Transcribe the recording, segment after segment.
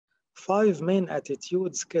5 main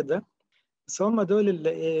attitudes كده، بس هم دول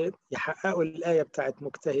اللي يحققوا الآية بتاعت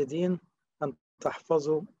مجتهدين أن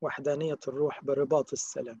تحفظوا وحدانية الروح برباط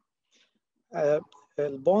السلام.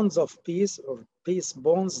 bonds of peace or peace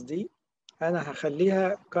bonds دي أنا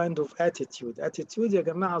هخليها kind of attitude. attitude يا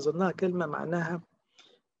جماعة أظنها كلمة معناها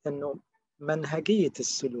إنه منهجية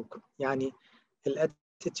السلوك. يعني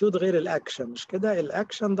الاتيتيود غير الأكشن، مش كده؟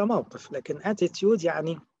 الأكشن ده موقف، لكن attitude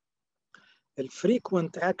يعني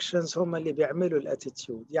الفريكوينت اكشنز هم اللي بيعملوا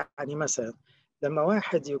الاتيتيود. يعني مثلا لما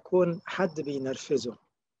واحد يكون حد بينرفزه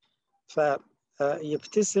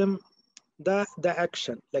فيبتسم، ده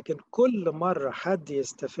اكشن، لكن كل مرة حد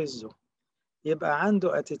يستفزه يبقى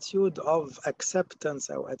عنده attitude of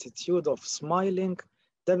acceptance أو attitude of smiling،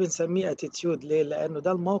 ده بنسميه attitude. ليه؟ لأنه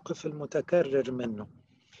ده الموقف المتكرر منه.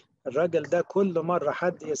 الراجل ده كل مرة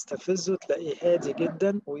حد يستفزه تلاقيه هادي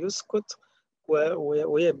جدا ويسكت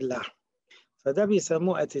ويبلع، فده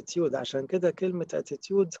بيسموه attitude. عشان كده كلمة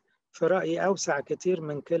attitude في رأيي أوسع كتير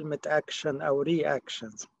من كلمة action أو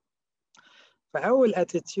reactions. فأول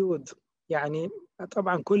attitude يعني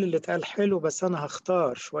طبعا كل اللي اتقال حلو، بس أنا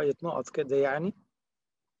هختار شوية نقط كده. يعني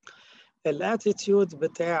الاتيتيود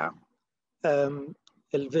بتاع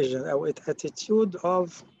الفيجن أو attitude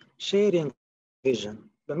of sharing vision.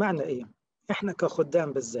 بمعنى إيه؟ إحنا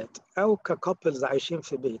كخدام بالذات أو ككابلز عايشين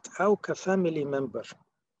في بيت أو كفاميلي ممبر،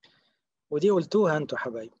 ودي قلتوها أنتوا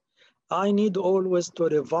حبايب. I need always to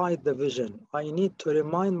revive the vision. I need to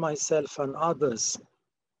remind myself and others.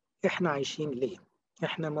 إحنا عايشين ليه؟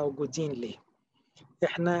 إحنا موجودين ليه؟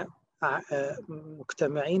 إحنا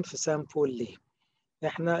مجتمعين في سان بول ليه؟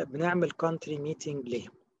 إحنا بنعمل country meeting ليه؟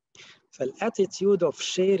 فالاتيتيود of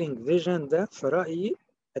sharing vision ده في رأيي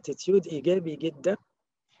اتيتيود إيجابي جدا،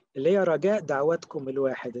 اللي هي رجاء دعواتكم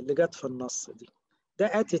الواحد اللي جت في النص دي.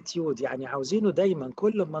 ده اتيتيود يعني عاوزينه دايما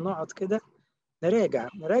كل ما نقعد كده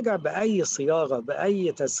نراجع بأي صياغة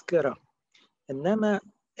بأي تذكرة. إنما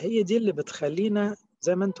هي دي اللي بتخلينا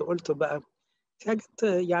زي ما انتوا قلتوا بقى في حاجات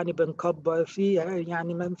يعني بنكبر في،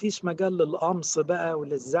 يعني ما فيش مجال للقمص بقى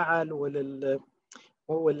وللزعل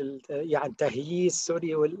يعني تهييس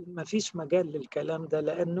سوري، ما فيش مجال للكلام ده،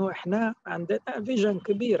 لأنه احنا عندنا فيجن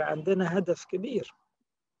كبير، عندنا هدف كبير.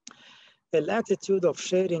 الاتيتيود اوف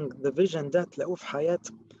شيرنج ذا فيجن ده تلاقوه في حياة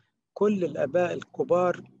كل الآباء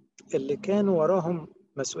الكبار اللي كانوا وراهم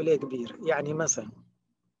مسؤولية كبيرة. يعني مثلا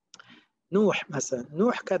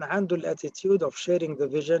نوح كان عنده الاتيتيود اوف شيرنج ذا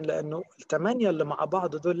فيجن، لانه الثمانيه اللي مع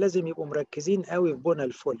بعض دول لازم يبقوا مركزين قوي في بنى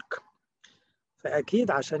الفلك،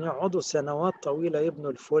 فاكيد عشان يقعدوا سنوات طويله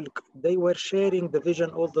يبنوا الفلك they were sharing the vision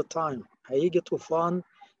all the time. هيجي طوفان،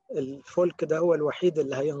 الفلك ده هو الوحيد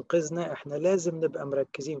اللي هينقذنا، احنا لازم نبقى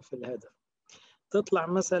مركزين في الهدف. تطلع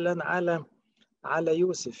مثلا على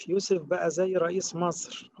يوسف بقى زي رئيس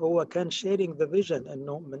مصر، هو كان sharing the vision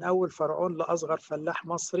انه من اول فرعون لاصغر فلاح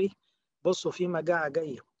مصري بصوا في مجاعة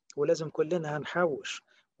جاية ولازم كلنا هنحوش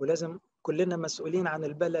ولازم كلنا مسؤولين عن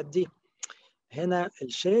البلد دي. هنا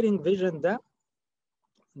الشيرنج فيجن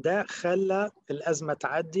ده خلى الأزمة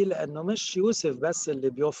تعدي، لأنه مش يوسف بس اللي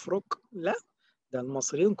بيفرق، لا ده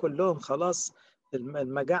المصريين كلهم خلاص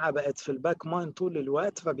المجاعة بقت في الباك ماين طول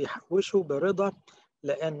الوقت، فبيحوشوا برضا،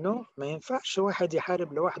 لأنه ما ينفعش واحد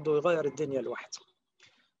يحارب لوحده ويغير الدنيا لوحده.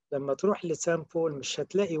 لما تروح لسان بول مش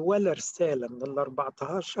هتلاقي ولا رسالة من ال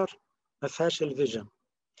 14 ما فيهاش الفيجن،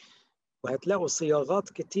 وهتلاقوا صياغات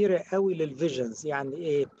كتيرة قوي للفيجنز. يعني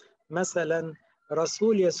ايه؟ مثلا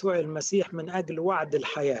رسول يسوع المسيح من أجل وعد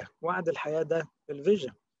الحياة ده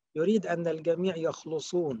الفيجن، يريد أن الجميع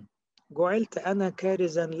يخلصون، جعلت أنا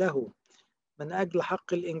كارزا له من أجل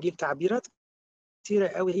حق الإنجيل. تعبيرات كتيرة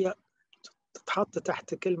قوي هي تتحط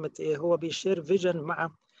تحت كلمة ايه، هو بيشير فيجن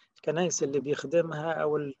مع الكنائس اللي بيخدمها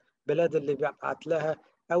أو البلاد اللي بيبعت لها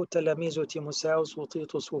أو تلاميذه تيموساوس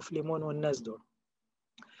وطيطس وفليمون والناس دول.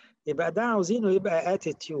 يبقى ده عاوزينه يبقى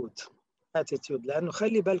attitude، لأنه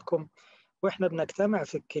خلي بالكم وإحنا بنجتمع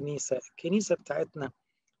في الكنيسة بتاعتنا،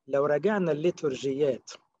 لو راجعنا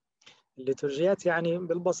الليتورجيات يعني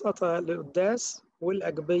بالبساطة القداس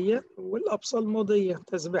والأجبية والأبصالمودية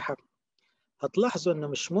تسبحة، هتلاحظوا إنه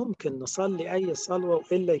مش ممكن نصلي أي صلوة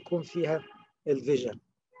إلا يكون فيها الفيجن.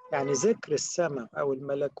 يعني ذكر السماء أو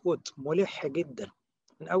الملكوت ملح جدا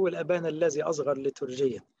من أول أبانا الذي أصغر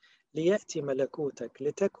ليتورجية، ليأتي ملكوتك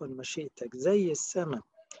لتكن مشيئتك زي السماء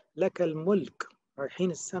لك الملك،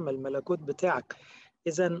 رايحين السماء الملكوت بتاعك.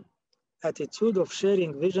 إذن attitude of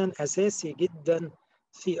sharing vision أساسي جدا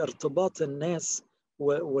في ارتباط الناس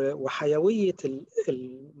وحيوية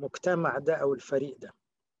المجتمع ده أو الفريق ده.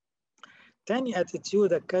 تاني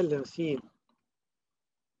attitude أتكلم فيه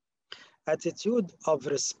attitude of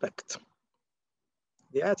respect.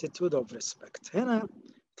 the attitude of respect هنا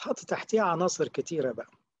تحط تحتيها عناصر كتيرة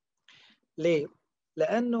بقى. ليه؟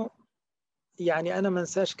 لأنه يعني أنا ما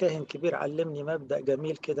انساش كاهن كبير علمني مبدأ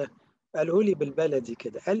جميل كده، قاله لي بالبلدي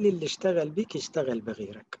كده، قال لي اللي اشتغل بيك يشتغل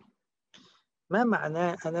بغيرك. ما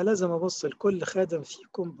معناه أنا لازم أبص لكل خادم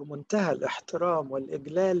فيكم بمنتهى الاحترام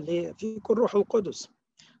والإجلال، ليه؟ فيكم الروح القدس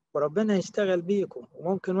وربنا يشتغل بيكم،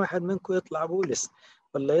 وممكن واحد منكم يطلع بولس،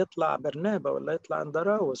 ولا يطلع برنابا، ولا يطلع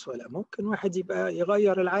اندراوس، ولا ممكن واحد يبقى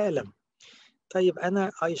يغير العالم. طيب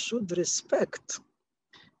أنا I should respect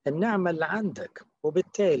النعمة اللي عندك،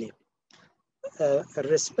 وبالتالي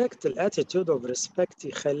الريسبكت، الاتيتيود اوف ريسبكت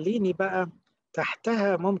يخليني بقى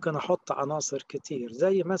تحتها ممكن احط عناصر كتير،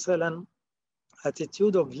 زي مثلا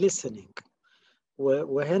attitude of listening،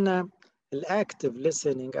 وهنا الاكتف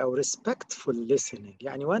listening او respectful listening،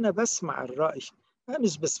 يعني وانا بسمع الرأي انا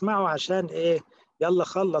مش بسمعه عشان ايه، يلا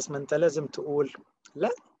خلص ما انت لازم تقول،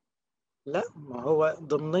 لا لا، ما هو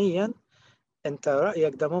ضمنيا انت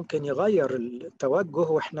رأيك ده ممكن يغير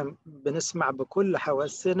التوجه، واحنا بنسمع بكل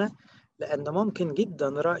حواسنا، لأن ممكن جدا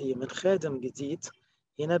رأي من خادم جديد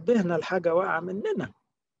ينبهنا لحاجة واقعة مننا.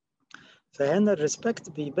 فهنا الريسبكت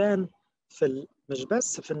بيبان مش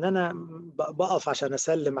بس في ان انا بقف عشان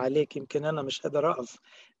اسلم عليك يمكن انا مش قادر اقف،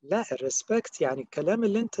 لا، الريسبكت يعني الكلام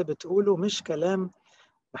اللي انت بتقوله مش كلام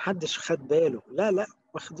محدش خد باله، لا لا،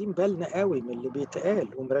 واخدين بالنا قوي من اللي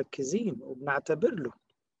بيتقال ومركزين وبنعتبر له.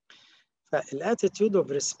 فالاتيتيود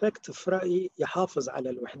اوف ريسبكت في رايي يحافظ على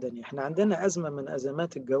الوحدانيه. احنا عندنا ازمه من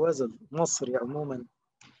ازمات الجواز المصري عموما،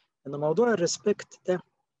 ان موضوع الريسبكت ده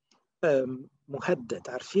مهدد.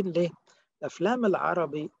 عارفين ليه؟ الافلام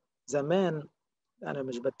العربي زمان، انا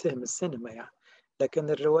مش بتهم السينما يعني، لكن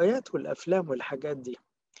الروايات والافلام والحاجات دي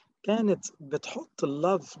كانت بتحط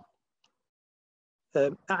اللوف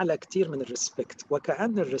اعلى كتير من الريسبكت،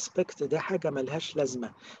 وكأن الريسبكت دي حاجه ملهاش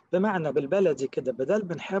لازمه. بمعنى بالبلدي كده، بدل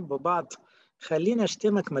بنحب بعض خلينا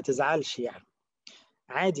اشتمك ما تزعلش يعني،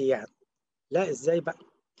 عادي يعني. لا، ازاي بقى؟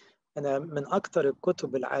 انا من اكتر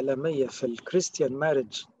الكتب العالميه في الكريستيان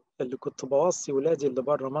ماريج اللي كنت بوصي ولادي اللي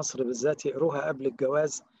بره مصر بالذات يقروها قبل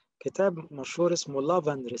الجواز، كتاب مشهور اسمه Love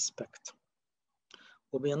and Respect،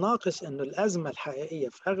 وبيناقش انه الازمه الحقيقيه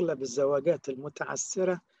في اغلب الزواجات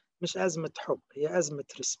المتعسره مش ازمه حب، هي ازمه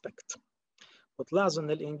ريسبكت. وتلاحظوا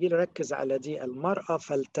ان الانجيل ركز على دي، المراه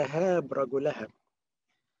فلتهاب رجلها،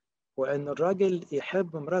 وان الراجل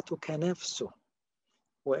يحب مراته كنفسه،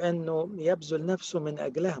 وانه يبذل نفسه من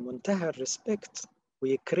اجلها منتهى الريسبكت،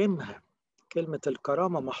 ويكرمها. كلمة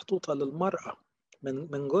الكرامة محطوطة للمرأة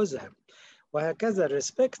من جوزها، وهكذا.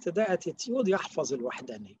 الريسبكت ده اتيتيود يحفظ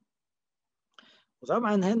الوحدانية.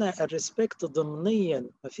 وطبعا هنا الريسبكت ضمنيا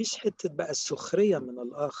مفيش حتة بقى السخرية من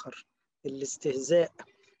الآخر، الاستهزاء،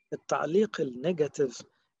 التعليق النيجاتيف،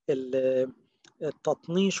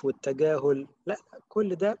 التطنيش والتجاهل، لا،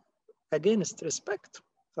 كل ده against respect،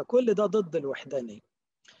 فكل ده ضد الوحدانية.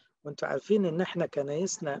 وانتوا عارفين ان احنا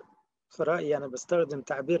كنايسنا في رأيي انا بستخدم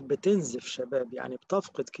تعبير بتنزف شباب، يعني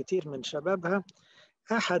بتفقد كتير من شبابها.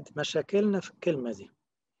 احد مشاكلنا في الكلمة دي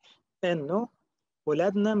انه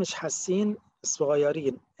ولادنا مش حاسين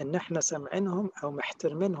الصغيرين ان احنا سامعينهم او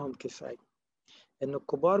محترمينهم كفاية، ان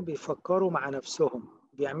الكبار بيفكروا مع نفسهم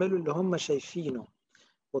بيعملوا اللي هم شايفينه،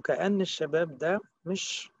 وكأن الشباب ده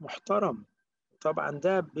مش محترم. طبعا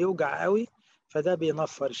ده بيوجع قوي، فده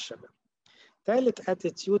بينفر الشباب. ثالث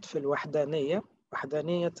اتيتيود في الوحدانية،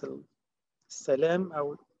 وحدانية السلام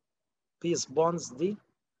أو peace bonds دي،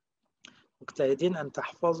 مجتهدين أن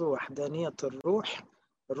تحفظوا وحدانية الروح،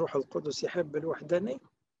 الروح القدس يحب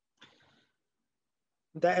الوحدانية.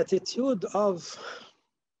 The attitude of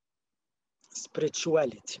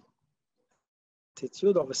spirituality.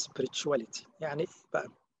 attitude of spirituality يعني إيه بقى؟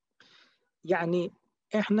 يعني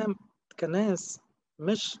إحنا كناس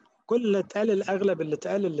مش كل اللي اتقال، الأغلب اللي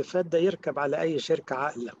اتقال اللي فات ده يركب على أي شركة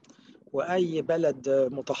عاقلة، وأي بلد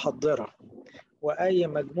متحضرة، وأي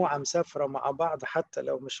مجموعة مسافرة مع بعض حتى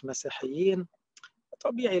لو مش مسيحيين.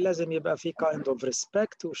 طبيعي لازم يبقى في kind of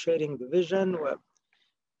respect و sharing vision،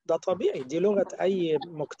 وده طبيعي، دي لغة أي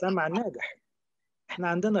مجتمع ناجح. احنا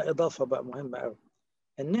عندنا إضافة بقى مهمة قوي،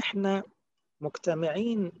 إن احنا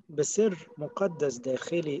مجتمعين بسر مقدس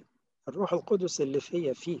داخلي، الروح القدس اللي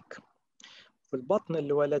فيا فيك، في البطن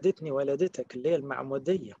اللي ولدتني ولدتك اللي هي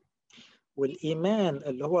المعمودية، والإيمان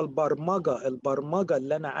اللي هو البرمجة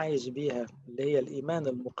اللي أنا عايش بيها اللي هي الإيمان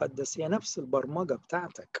المقدس، هي نفس البرمجة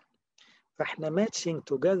بتاعتك. فإحنا ماتشينج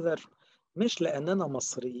توجذر، مش لأننا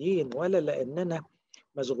مصريين ولا لأننا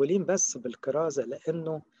مشغولين بس بالكرازة،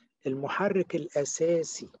 لأنه المحرك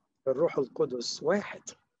الأساسي الروح القدس واحد.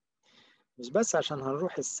 مش بس عشان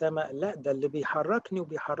هنروح السماء، لا، ده اللي بيحركني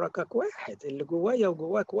وبيحركك واحد، اللي جوايا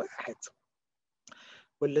وجواك واحد.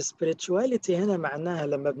 والسبirituality هنا معناها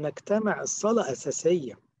لما بنجتمع الصلاة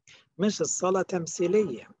أساسية، مش الصلاة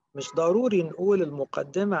تمثيلية. مش ضروري نقول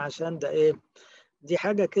المقدمة عشان ده إيه، دي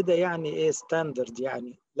حاجة كده يعني إيه ستاندرد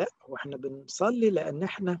يعني، لا، وإحنا بنصلي لأن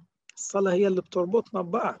إحنا الصلاة هي اللي بتربطنا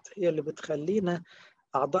ببعض، هي اللي بتخلينا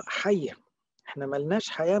أعضاء حية. إحنا ملناش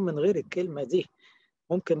حياة من غير الكلمة دي.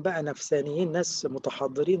 ممكن بقى نفسانيين، ناس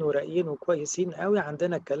متحضرين ورقيين وكويسين قوي،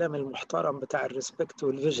 عندنا الكلام المحترم بتاع الريسبكت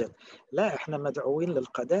والفيجن، لا، إحنا مدعوين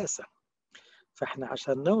للقداسة. فإحنا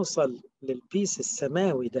عشان نوصل للبيس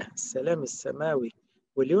السماوي ده، السلام السماوي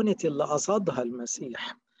واليونيتي اللي قصدها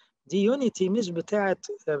المسيح، دي يونيتي مش بتاعت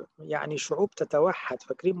يعني شعوب تتوحد.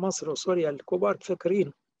 فاكرين مصر وسوريا؟ الكبار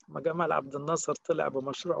فاكرين ما جمال عبد الناصر طلع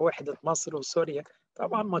بمشروع وحدة مصر وسوريا،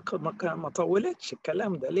 طبعا ما طولتش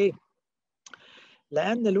الكلام ده. ليه؟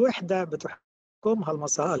 لأن الوحدة بتحكمها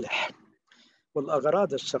المصالح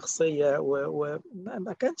والأغراض الشخصية،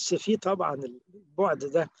 وما كانش فيه طبعا البعد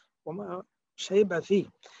ده، مش هيبقى فيه.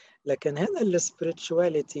 لكن هنا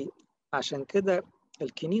السبirituality، عشان كده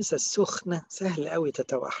الكنيسة السخنة سهل قوي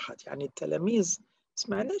تتوحد. يعني التلاميذ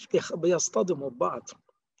سمعناش بيصطدموا ببعض،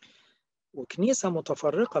 وكنيسة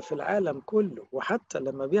متفرقة في العالم كله، وحتى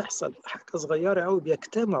لما بيحصل حاجة صغيرة قوي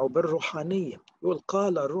بيجتمعوا بالروحانية، يقول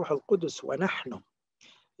قال الروح القدس ونحن.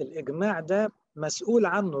 الإجماع ده مسؤول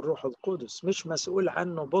عنه الروح القدس، مش مسؤول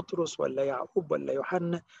عنه بطرس ولا يعقوب ولا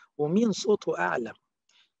يوحنا، ومين صوته أعلى،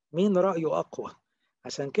 مين رأيه أقوى.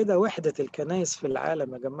 عشان كده وحدة الكنائس في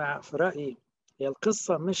العالم يا جماعة في رأيي، هي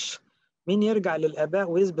القصة مش مين يرجع للآباء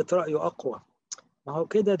ويثبت رأيه أقوى، ما هو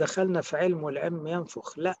كده دخلنا في علم والعلم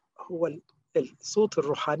ينفخ. لا، هو الصوت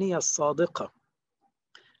الروحانية الصادقة،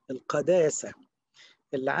 القداسة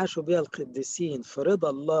اللي عاشوا بيها القديسين في رضا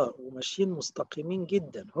الله وماشيين مستقيمين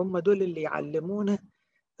جدا، هم دول اللي يعلمونا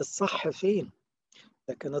الصح فين.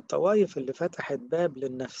 لكن الطوائف اللي فتحت باب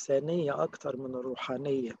للنفسانية أكتر من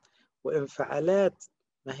الروحانية وانفعالات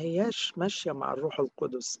ما هياش ماشية مع الروح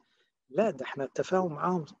القدس، لا، ده احنا التفاهم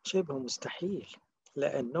معاهم شبه مستحيل،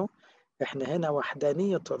 لأنه احنا هنا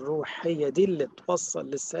وحدانية الروح هي دي اللي توصل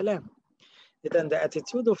للسلام. إذا ده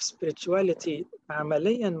attitude of spirituality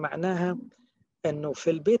عمليا معناها انه في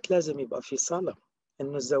البيت لازم يبقى في صلاة،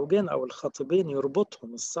 انه الزوجين او الخاطبين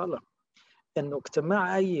يربطهم الصلاة، انه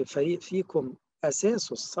اجتماع اي فريق فيكم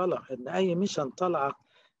اساسه الصلاة، ان اي ميشن طالعة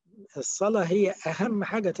الصلاة هي اهم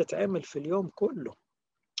حاجة تتعمل في اليوم كله.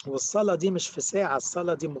 والصلاة دي مش في ساعة،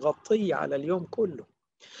 الصلاة دي مغطية على اليوم كله.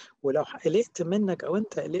 ولو قلقت منك او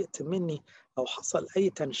انت قلقت مني او حصل اي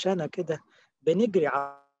تنشنة كده، بنجري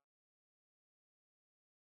على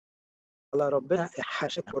ربنا،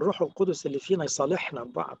 حاشاك الروح القدس اللي فينا يصالحنا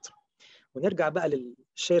ببعض، ونرجع بقى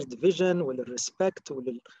للشيرد فيجن وللريسبكت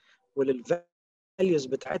وللفاليوز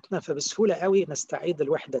بتاعتنا، فبسهولة قوي نستعيد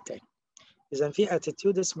الوحدة تاني. إذا في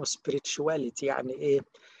اتيتيود اسمه spirituality، يعني إيه؟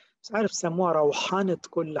 مش عارف سموها روحانة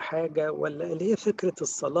كل حاجة، ولا اللي هي فكرة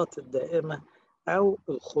الصلاة الدائمة أو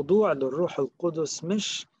الخضوع للروح القدس،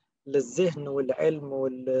 مش للذهن والعلم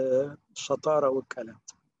والشطارة والكلام.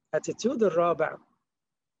 اتيتيود الرابع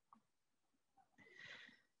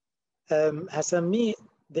هسميه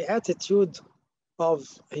the attitude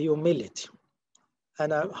of humility.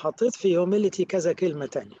 أنا حطيت في humility كذا كلمة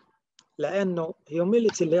تانية، لأنه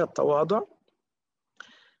humility اللي هي التواضع،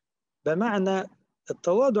 بمعنى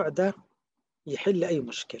التواضع ده يحل أي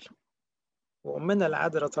مشكلة. وأمنا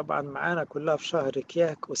العذراء طبعا معانا كلها في شهر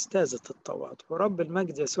كياك أستاذة التواضع، ورب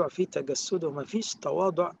المجد يسوع في تجسده ما فيش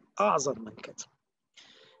تواضع أعظم من كده،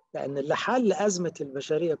 لأن اللي حل أزمة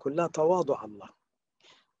البشرية كلها تواضع الله.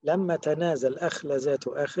 لما تنازل أخلى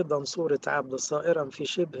ذاته آخذا صورة عبد صائرا في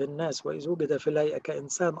شبه الناس، وإذ وجد في الهيئة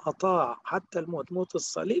كإنسان أطاع حتى الموت، موت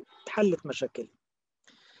الصليب، اتحلت مشاكل.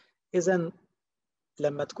 إذا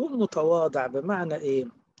لما تكون متواضع بمعنى إيه؟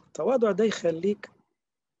 التواضع ده يخليك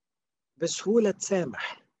بسهولة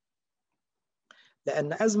تسامح،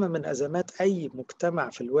 لأن أزمة من أزمات أي مجتمع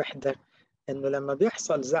في الوحدة إنه لما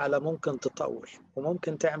بيحصل زعلة ممكن تطول،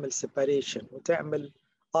 وممكن تعمل سيباريشن وتعمل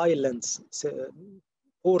ايلاندز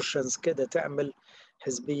بورشنز كده، تعمل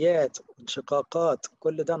حزبيات انشقاقات،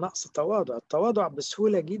 كل ده نقص تواضع. التواضع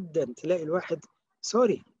بسهولة جدا تلاقي الواحد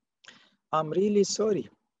سوري، I'm really sorry.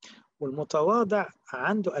 والمتواضع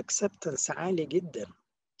عنده acceptance عالي جدا،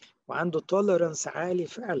 وعنده tolerance عالي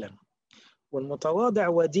فعلا. والمتواضع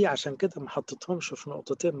وديع، عشان كده ما حطيتهمش في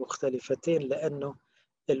نقطتين مختلفتين، لأنه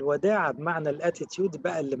الوداعة بمعنى الاتيتيود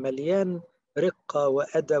بقى اللي مليان رقة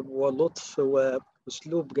وأدب ولطف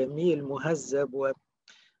وأسلوب جميل مهذب.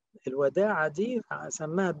 والوداعة دي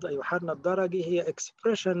سماها يوحنا الدرجي هي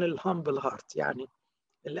expression الهامبل هارت، يعني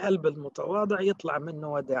القلب المتواضع يطلع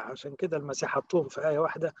منه وداعة. عشان كده المسيح حطهم في آية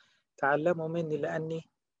واحدة، تعلموا مني لأني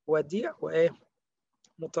وديع وإيه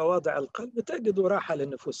متواضع القلب تجدوا راحة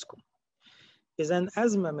لنفوسكم. إذا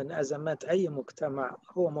أزمة من أزمات أي مجتمع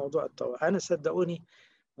هو موضوع التواضع. أنا صدقوني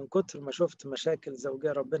من كتر ما شفت مشاكل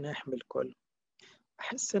زوجية، ربنا يحمي الكل،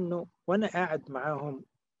 أحس إنه وأنا قاعد معاهم،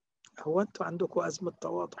 هو أنتوا عندكم أزمة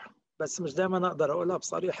تواضع، بس مش دايما أقدر أقولها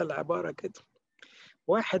بصريح العبارة كده.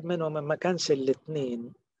 واحد منهم ما كانش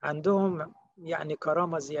الاتنين عندهم يعني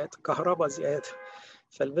كرامة زيادة، كهرباء زيادة،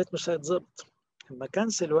 فالبيت مش هيتظبط. ما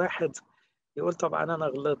كانش الواحد يقول طبعا أنا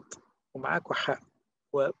غلطت ومعاكوا حق،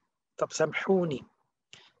 طب سامحوني،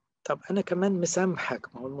 طب أنا كمان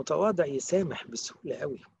مسامحك. ما هو المتواضع يسامح بسهولة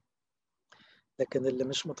قوي، لكن اللي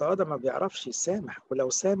مش متواضع ما بيعرفش يسامح، ولو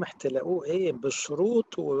سامح تلاقوه إيه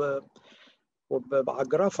بشروط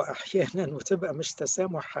وبعجرفة أحيانا، وتبقى مش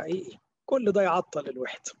تسامح حقيقي. كل ده يعطل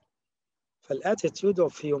الوحدة. فالاتيتيود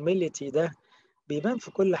اوف هيوميليتي ده بيبان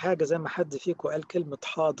في كل حاجة. زي ما حد فيكم قال كلمة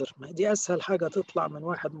حاضر، ما دي أسهل حاجة تطلع من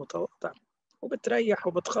واحد متواضع، وبتريح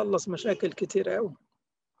وبتخلص مشاكل كتير قوي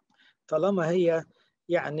طالما هي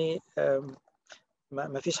يعني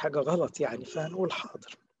ما فيش حاجة غلط يعني، فهنقول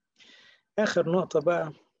حاضر. آخر نقطة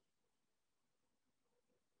بقى،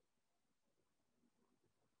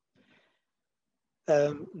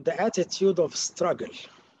 the attitude of struggle،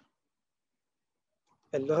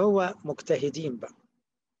 اللي هو مجتهدين بقى.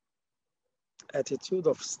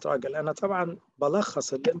 attitude of struggle، أنا طبعا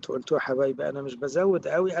بلخص اللي انتوا قلتوه يا حبايبي، أنا مش بزود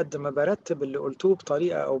قوي قد ما برتب اللي قلتوه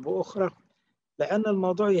بطريقة أو بأخرى، لأن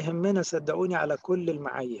الموضوع يهمنا صدقوني على كل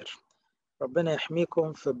المعايير. ربنا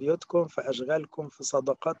يحميكم في بيوتكم، في أشغالكم، في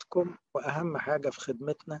صداقاتكم، وأهم حاجة في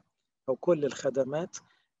خدمتنا أو كل الخدمات.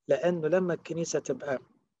 لأنه لما الكنيسة تبقى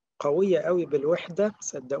قوية قوي بالوحدة،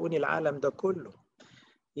 صدقوني العالم ده كله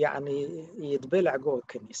يعني يتبلع جوه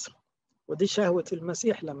الكنيسة. ودي شهوة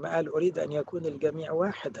المسيح لما قال أريد أن يكون الجميع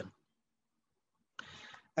واحدا.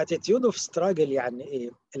 attitude of struggle يعني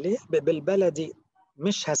إيه؟ اللي بالبلدي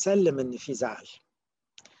مش هسلم إن في زعل،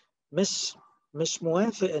 مش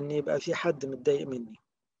موافق إن يبقى في حد متضايق مني،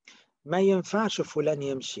 ما ينفعش فلان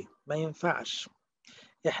يمشي، ما ينفعش.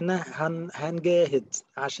 إحنا هنجاهد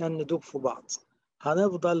عشان ندوب في بعض،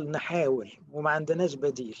 هنفضل نحاول وما عندناش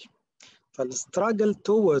بديل. فالستراجل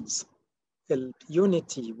towards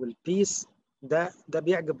اليونيتي والبيس ده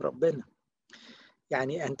بيعجب ربنا.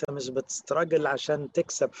 يعني انت مش بتستراجل عشان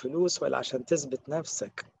تكسب فلوس ولا عشان تثبت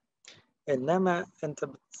نفسك، انما انت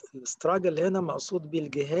الاستراجل هنا مقصود بيه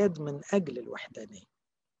الجهاد من اجل الوحدانية.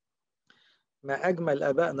 ما اجمل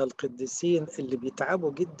ابائنا القديسين اللي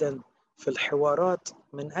بيتعبوا جدا في الحوارات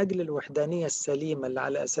من اجل الوحدانية السليمة اللي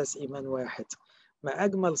على اساس ايمان واحد. ما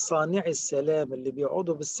اجمل صانعي السلام اللي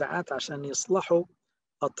بيقعدوا بالساعات عشان يصلحوا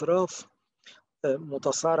اطراف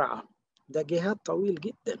متصارعة. ده جهاد طويل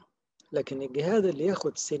جدا، لكن الجهاد اللي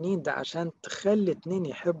ياخد سنين ده عشان تخلي اتنين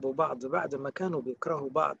يحبوا بعض بعد ما كانوا بيكرهوا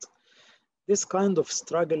بعض. This kind of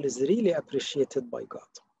struggle is really appreciated by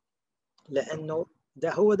God، لأنه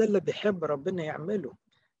هو ده اللي بيحب ربنا يعمله.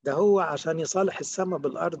 ده هو عشان يصالح السماء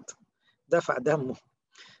بالأرض دفع دمه.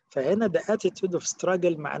 فهنا the attitude of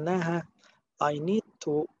struggle معناها I need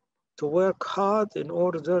to work hard in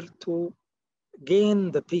order to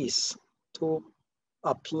gain the peace, to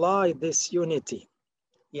apply this unity.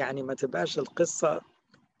 يعني ما تبقاش القصة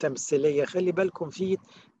تمثيلية. خلي بالكم في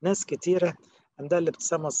ناس كتيرة عندها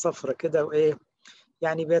الابتسامة الصفرة كده وإيه،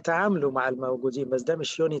 يعني بيتعاملوا مع الموجودين، بس ده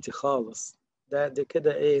مش يونيتي خالص. ده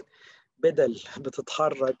كده إيه، بدل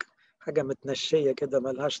بتتحرك، حاجة متنشية كده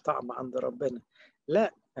ملهاش طعم عند ربنا.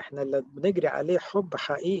 لا، احنا اللي بنجري عليه حب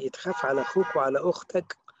حقيقي، تخاف على أخوك وعلى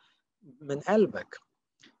أختك من قلبك.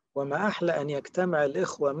 وما أحلى أن يجتمع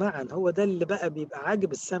الإخوة معا. هو ده اللي بقى بيبقى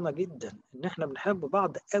عاجب السما جدا، إن إحنا بنحب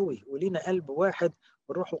بعض قوي ولينا قلب واحد،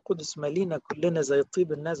 والروح القدس مالينا كلنا زي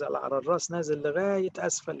الطيب النازل على الراس نازل لغاية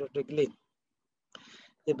أسفل الرجلين.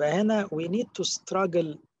 يبقى هنا we need to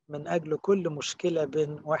struggle من أجل كل مشكلة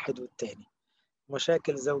بين واحد والتاني.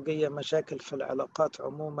 مشاكل زوجية، مشاكل في العلاقات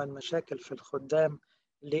عموما، مشاكل في الخدام.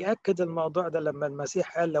 اللي يأكد الموضوع ده لما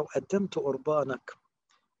المسيح قال لو قدمت قربانك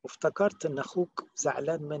وافتكرت ان اخوك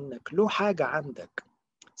زعلان منك له حاجة عندك،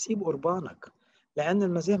 سيب قربانك. لان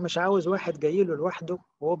المسيح مش عاوز واحد جاي له لوحده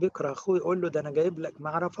وهو بيكره اخوه يقول له ده انا جايب لك ما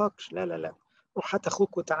اعرفكش. لا لا لا، روح هات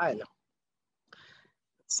اخوك وتعالى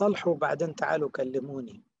صالحوا وبعدين تعالوا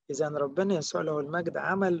كلموني. اذا ربنا يسوع له المجد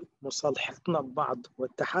عمل مصالحتنا ببعض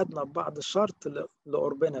واتحادنا ببعض شرط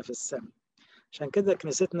لقربنا في السماء. عشان كده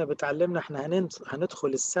كنيستنا بتعلمنا احنا هندخل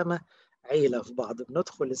السماء عيلة في بعض،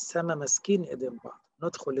 بندخل السماء ماسكين ايدين بعض،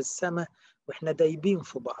 ندخل السماء واحنا دايبين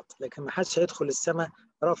في بعض. لكن ما حدش هيدخل السماء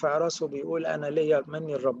رافع راسه بيقول انا ليا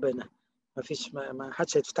مني لربنا. ما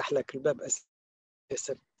حدش هيفتح لك الباب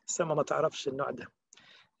اساسا. السماء ما تعرفش النوع ده.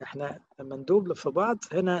 احنا لما ندوب في بعض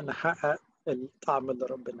هنا نحقق الطعم اللي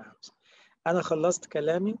ربنا عاوزه. أنا خلصت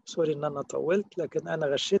كلامي، سوري إن أنا طولت، لكن أنا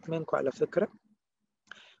غشيت منكم على فكرة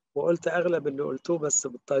وقلت أغلب اللي قلتوه بس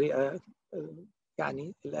بالطريقة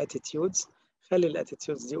يعني الاتيتيودز. خلي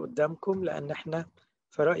الاتيتيودز دي قدامكم، لأن احنا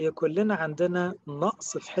في رأيي كلنا عندنا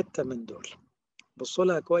نقص في حتة من دول. بصوا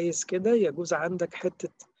لها كويس كده، يجوز عندك حتة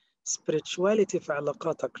spirituality في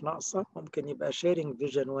علاقاتك ناقصة، ممكن يبقى sharing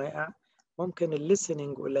vision واقع، ممكن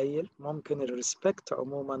الليسننج قليل، ممكن الريسبكت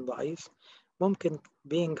عموما ضعيف، ممكن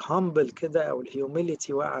being humble كده أو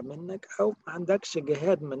الهيوميليتي واقع منك، أو ما عندكش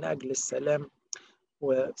جهاد من أجل السلام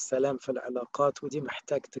والسلام في العلاقات، ودي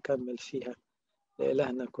محتاج تكمل فيها.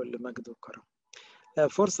 لإلهنا كل مجد وكرم.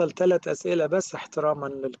 فرصة ل3 أسئلة بس احتراما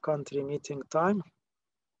للكونتري ميتينج تايم.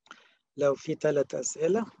 لو في 3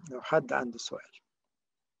 أسئلة، لو حد عنده سؤال.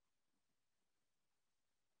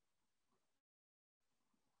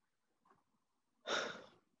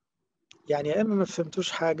 يعني يا إما ما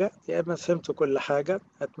فهمتوش حاجة يا إما فهمتوا كل حاجة.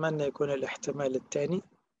 أتمنى يكون الاحتمال التاني.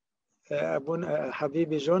 أبونا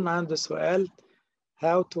حبيبي جون عنده سؤال: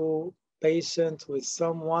 How to patient with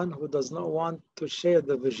someone who does not want to share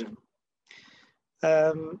the vision.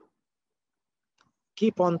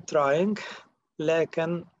 Keep on trying،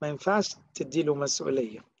 لكن ما ينفعش تديله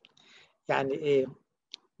مسؤولية. يعني إيه؟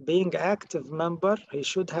 Being active member, he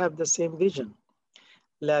should have the same vision.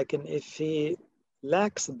 لكن if he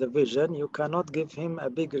lacks the vision, you cannot give him a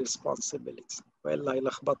big responsibility، وإلا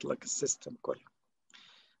هيلخبط لك السيستم كله.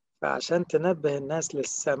 فعشان تنبه الناس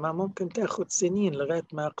للسماء ممكن تاخد سنين لغاية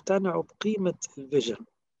ما يقتنعوا بقيمة الفيجن،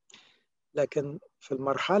 لكن في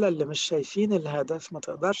المرحلة اللي مش شايفين الهدف ما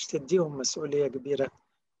تقدرش تديهم مسؤولية كبيرة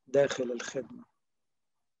داخل الخدمة.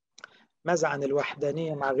 ماذا عن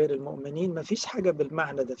الوحدانية مع غير المؤمنين؟ مفيش حاجة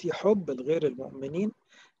بالمعنى ده، في حب لغير المؤمنين،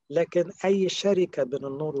 لكن أي شركة بين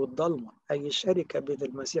النور والضلمة، أي شركة بين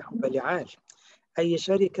المسيح وبليعال، أي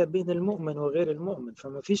شركة بين المؤمن وغير المؤمن،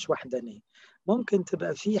 فما فيش وحدانية. ممكن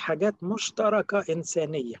تبقى في حاجات مشتركة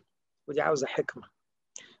إنسانية، ودي عاوزة حكمة،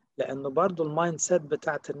 لأنه برضو المايند سيت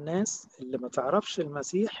بتاعت الناس اللي ما تعرفش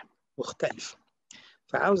المسيح مختلف،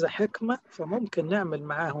 فعاوزة حكمة. فممكن نعمل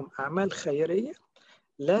معاهم أعمال خيرية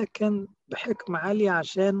لكن بحكمة عالية،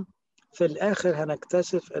 عشان في الآخر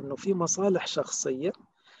هنكتشف أنه في مصالح شخصية،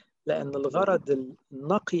 لأن الغرض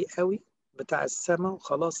النقي قوي بتاع السماء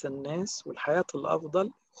وخلاص الناس والحياة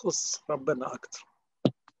الأفضل خص ربنا أكتر.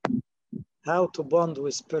 How to bond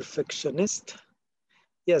with perfectionist?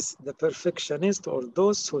 Yes, the perfectionist or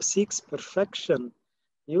those who seeks perfection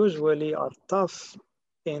usually are tough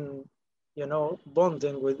in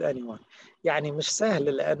bonding with anyone. يعني مش سهل،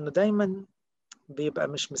 لأنه دايما بيبقى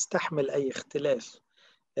مش مستحمل أي اختلاف.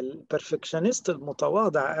 البرفكشنست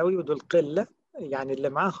المتواضع قوي ودول قلة، يعني اللي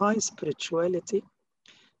معاه هاي spirituality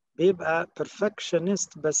بيبقى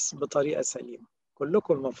perfectionist بس بطريقة سليمة.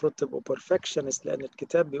 كلكم المفروض تبقوا perfectionist، لأن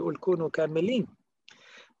الكتاب بيقول كونوا كاملين،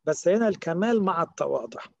 بس هنا الكمال مع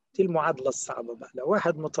التواضع، دي المعادلة الصعبة بقى. لو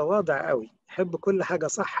واحد متواضع قوي يحب كل حاجة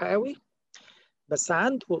صح قوي، بس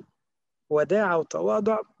عنده وداعة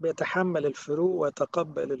وتواضع بيتحمل الفروق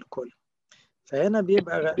ويتقبل الكل، فهنا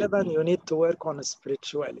بيبقى غالبا you need to work on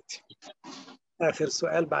spirituality. آخر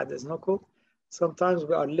سؤال بعد إذنكم. Sometimes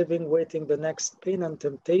we are living waiting the next pain and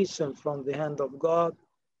temptation from the hand of God.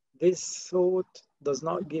 This thought does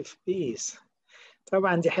not give peace.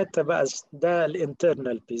 طبعا دي حتة بقى، ده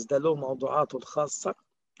الانترنال بيس، ده له موضوعاته الخاصة،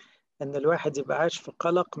 إن الواحد يبقى عايش في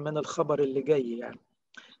قلق من الخبر اللي جاي، يعني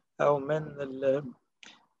أو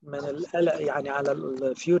من القلق يعني على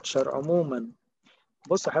الفيوتشر عموما.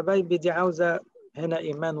 بصوا حبايبي، دي عاوزة هنا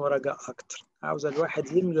إيمان ورجاء أكتر، عاوزة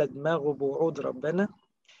الواحد يملى دماغه بوعود ربنا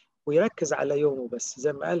ويركز على يومه بس،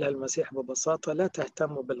 زي ما قالها المسيح ببساطة: لا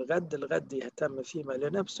تهتموا بالغد، الغد يهتم فيما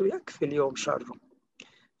لنفسه، يكفي اليوم شره.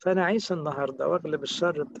 فأنا أعيش النهاردة وأغلب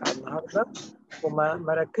الشر بتاع النهاردة،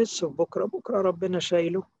 وما ركزش في بكرة. بكرة ربنا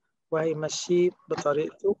شايله وهيمشيه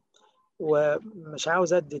بطريقته، ومش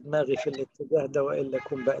عاوز أدي دماغي في الاتجاه ده وإلا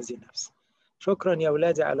أكون بأذي نفسي. شكرا يا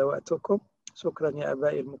أولادي على وقتكم، شكرا يا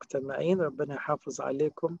أبائي المجتمعين، ربنا يحافظ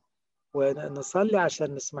عليكم، ونصلي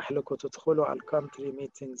عشان نسمح لكم تدخلوا على الكونتري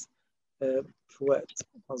ميتينجز في وقت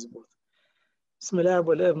مظبوط. بسم الله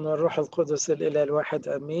والابن والروح القدس الإله الواحد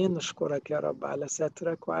أمين. نشكرك يا رب على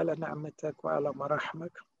سترك وعلى نعمتك وعلى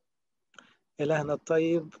مراحمك. إلهنا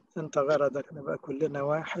الطيب، أنت غرضك نبقى كلنا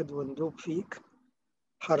واحد وندوب فيك.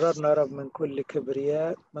 حررنا يا رب من كل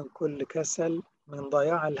كبرياء، من كل كسل، من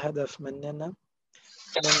ضياع الهدف مننا،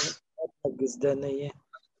 من الجسدانية.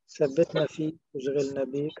 ثبتنا فيك واشغلنا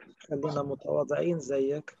بيك، خلينا متواضعين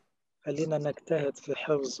زيك، خلينا نجتهد في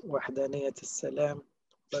حفظ وحدانية السلام،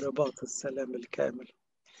 برباط السلام الكامل.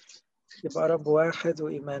 يبقى رب واحد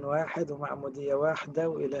وإيمان واحد ومعمودية واحدة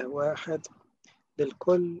وإله واحد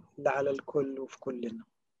للكل اللي على الكل وفي كلنا.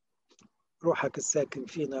 روحك الساكن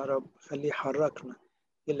فينا يا رب خليه يحركنا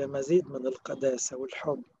إلى مزيد من القداسة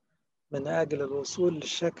والحب من أجل الوصول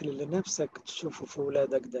للشكل اللي نفسك تشوفه في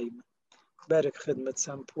ولادك دايما. بارك خدمة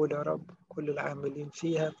سامبول يا رب، كل العاملين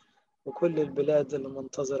فيها وكل البلاد اللي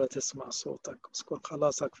منتظرة تسمع صوتك. اذكر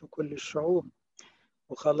خلاصك في كل الشعوب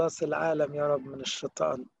وخلاص العالم يا رب من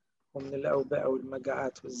الشيطان ومن الأوبئة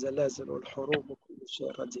والمجاعات والزلازل والحروب وكل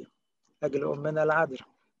شيء رديء. أجل أمنا العذراء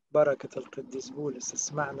بركة القديس بولس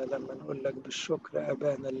اسمعنا لما نقول لك بالشكر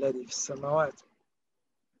أبانا الذي في السماوات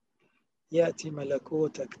يأتي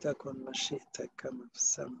ملكوتك تكن مشيئتك كما في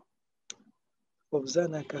السماء.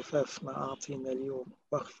 خبزنا كفافنا أعطينا اليوم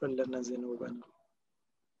واغفر لنا ذنوبنا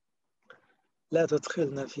لا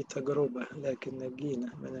تدخلنا في تجربة لكن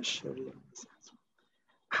نجينا من الشرير.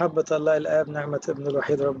 محبة الله الآب نعمة ابن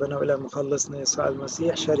الوحيد ربنا وإله مخلصنا يسوع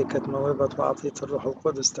المسيح شركة موهبة وعطية الروح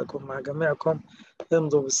القدس تكون مع جميعكم.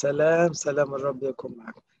 امضوا بسلام، سلام الرب يكون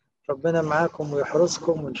معكم. ربنا معاكم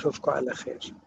ويحرسكم ونشوفكم على خير.